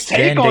because they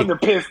take on the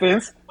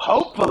Pistons.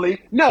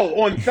 Hopefully, no.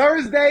 On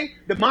Thursday,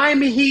 the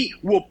Miami Heat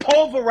will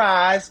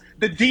pulverize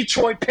the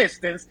Detroit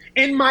Pistons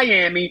in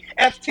Miami,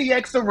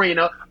 FTX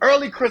Arena.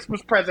 Early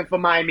Christmas present for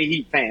Miami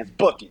Heat fans.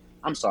 Book it.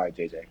 I'm sorry,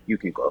 JJ. You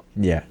can go.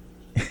 Yeah.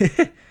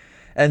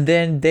 And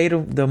then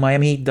the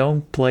Miami Heat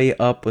don't play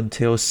up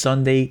until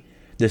Sunday,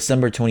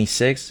 December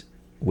 26th,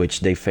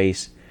 which they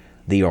face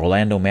the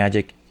Orlando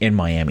Magic in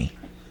Miami.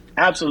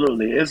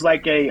 Absolutely. It's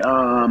like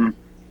we're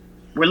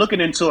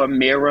looking into a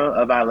mirror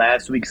of our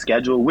last week's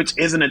schedule, which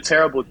isn't a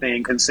terrible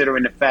thing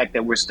considering the fact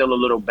that we're still a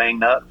little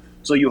banged up.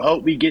 So you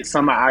hope we get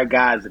some of our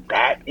guys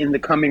back in the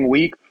coming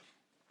week.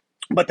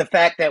 But the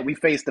fact that we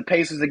face the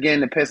Pacers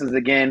again, the Pistons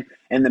again,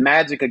 and the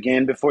Magic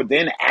again before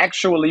then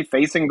actually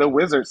facing the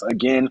Wizards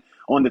again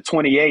on the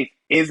 28th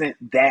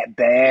isn't that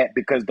bad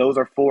because those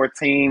are 4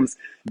 teams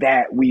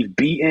that we've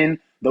beaten.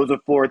 Those are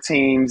 4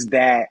 teams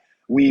that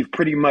we've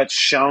pretty much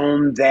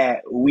shown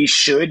that we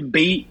should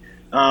beat.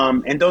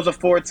 And those are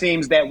 4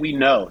 teams that we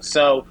know.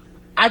 So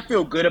I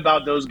feel good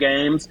about those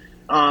games.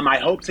 I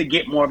hope to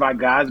get more of our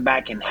guys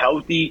back and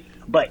healthy.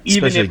 But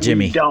even especially if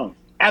Jimmy. we don't,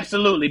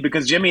 absolutely,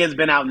 because Jimmy has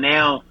been out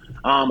now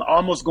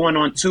almost going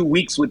on 2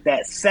 weeks with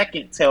that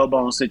second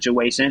tailbone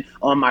situation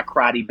on my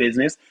karate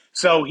business.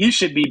 So he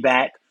should be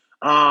back.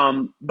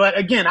 But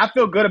again, I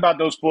feel good about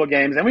those 4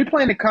 games. And we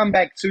plan to come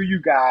back to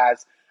you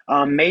guys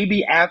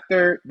maybe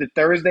after the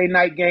Thursday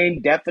night game,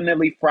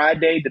 definitely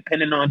Friday,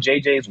 depending on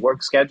JJ's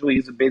work schedule.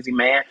 He's a busy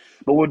man.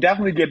 But we'll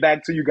definitely get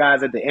back to you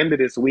guys at the end of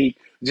this week,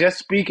 just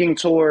speaking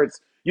towards,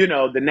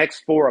 the next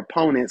 4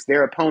 opponents.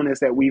 They're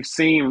opponents that we've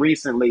seen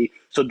recently.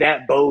 So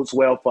that bodes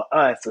well for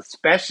us,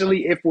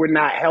 especially if we're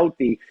not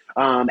healthy,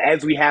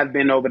 as we have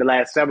been over the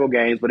last several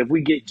games. But if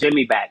we get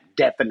Jimmy back,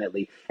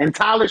 definitely. And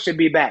Tyler should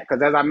be back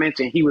because, as I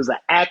mentioned, he was an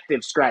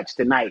active scratch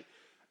tonight.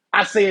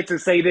 I say it to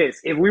say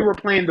this. If we were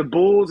playing the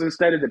Bulls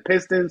instead of the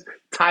Pistons,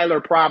 Tyler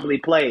probably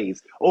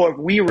plays. Or if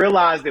we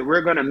realize that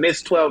we're going to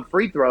miss 12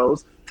 free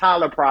throws,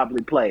 Tyler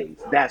probably plays.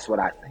 That's what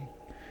I think.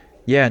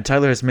 Yeah, and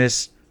Tyler has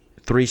missed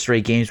 3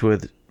 straight games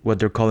with what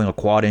they're calling a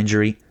quad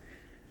injury.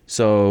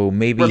 So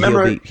maybe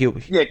he'll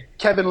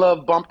Kevin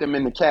Love bumped him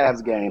in the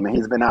Cavs game, and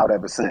he's been out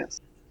ever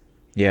since.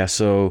 Yeah,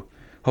 so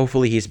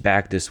hopefully he's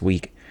back this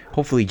week.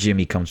 Hopefully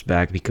Jimmy comes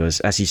back because,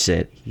 as he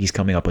said, he's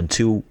coming up on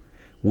 2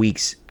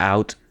 weeks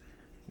out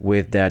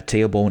with that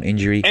tailbone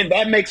injury. And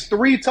that makes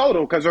 3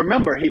 total because,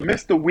 remember, he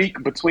missed the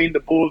week between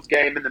the Bulls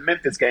game and the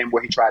Memphis game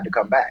where he tried to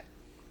come back.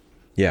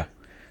 Yeah.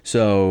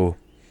 So,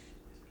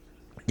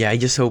 yeah, I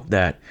just hope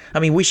that... I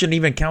mean, we shouldn't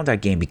even count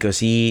that game because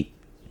he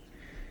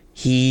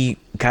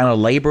kind of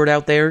labored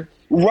out there.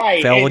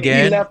 Right. Fell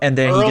again, and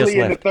then he just left. Early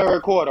in the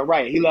third quarter,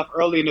 right. He left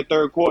early in the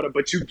third quarter,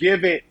 but you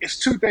give it... It's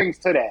 2 things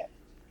to that.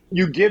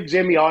 You give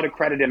Jimmy all the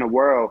credit in the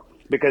world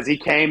because he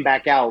came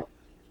back out,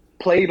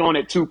 played on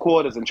it 2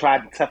 quarters and tried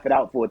to tough it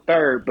out for a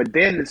third. But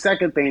then the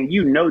second thing,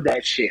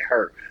 that shit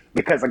hurt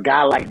because a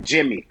guy like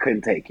Jimmy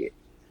couldn't take it.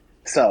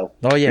 So,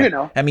 oh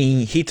yeah, I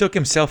mean, he took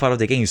himself out of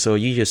the game, so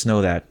you just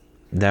know that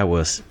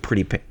was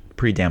pretty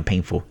damn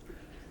painful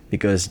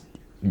because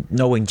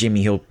knowing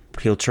Jimmy,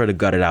 he'll try to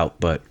gut it out,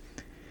 but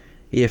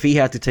if he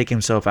had to take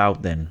himself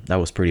out, then that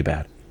was pretty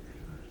bad.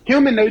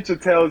 Human nature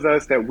tells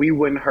us that we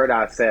wouldn't hurt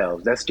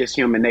ourselves. That's just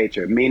human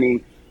nature,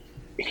 meaning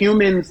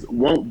humans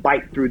won't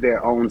bite through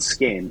their own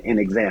skin, an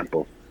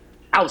example.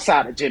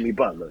 Outside of Jimmy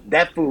Butler.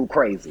 That fool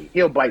crazy.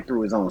 He'll bite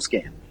through his own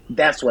skin.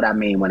 That's what I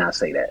mean when I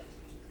say that.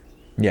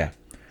 Yeah.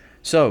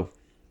 So,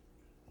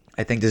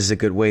 I think this is a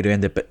good way to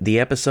end the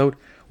episode.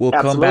 We'll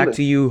come back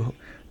to you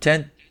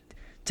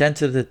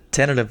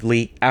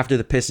tentatively after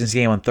the Pistons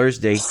game on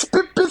Thursday.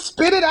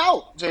 Spit Get it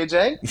out,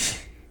 JJ.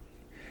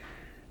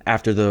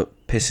 After the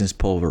Pistons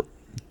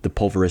the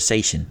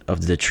pulverization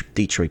of the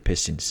Detroit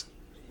Pistons.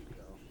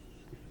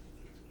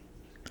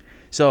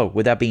 So,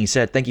 with that being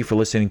said, thank you for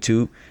listening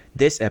to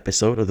this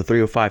episode of the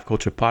 305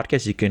 Culture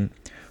Podcast. You can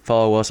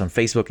follow us on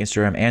Facebook,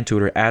 Instagram, and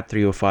Twitter at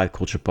 305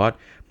 Culture Pod.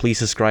 Please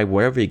subscribe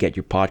wherever you get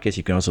your podcast.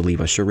 You can also leave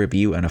a short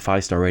review and a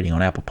 5-star rating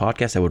on Apple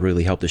Podcasts. That would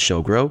really help the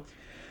show grow.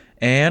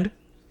 And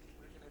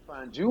where can they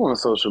find you on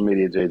social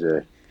media,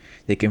 JJ?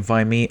 They can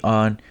find me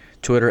on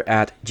Twitter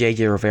at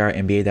JJ Rivera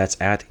NBA. That's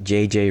at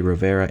JJ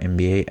Rivera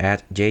NBA,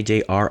 at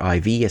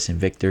JJRIV as in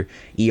Victor,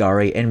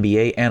 ERA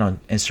NBA. And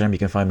on Instagram, you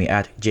can find me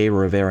at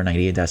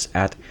JRivera98. That's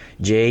at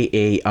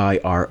JAIRORIV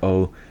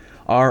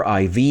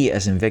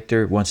as in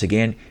Victor. Once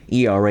again,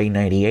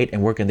 ERA98.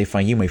 And where can they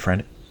find you, my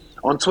friend?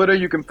 On Twitter,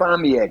 you can find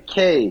me at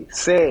K,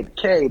 that's K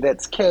 _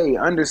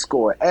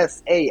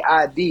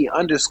 SAID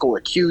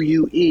 _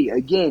 QUE.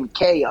 Again,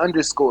 K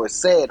 _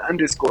 said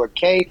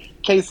 _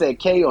 K said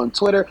K on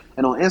Twitter.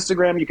 And on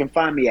Instagram, you can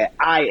find me at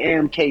I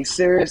am K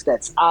Serious.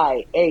 That's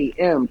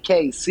IAMKCIRRUS.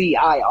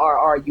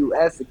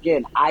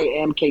 Again, I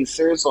am K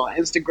Serious on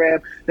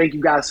Instagram. Thank you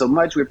guys so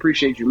much. We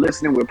appreciate you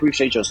listening. We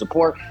appreciate your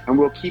support. And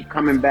we'll keep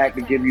coming back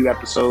to give you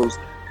episodes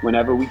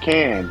whenever we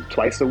can.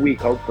 Twice a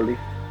week, hopefully.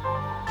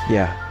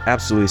 Yeah,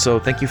 absolutely. So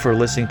thank you for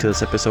listening to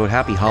this episode.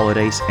 Happy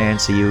holidays, and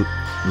see you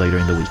later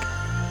in the week.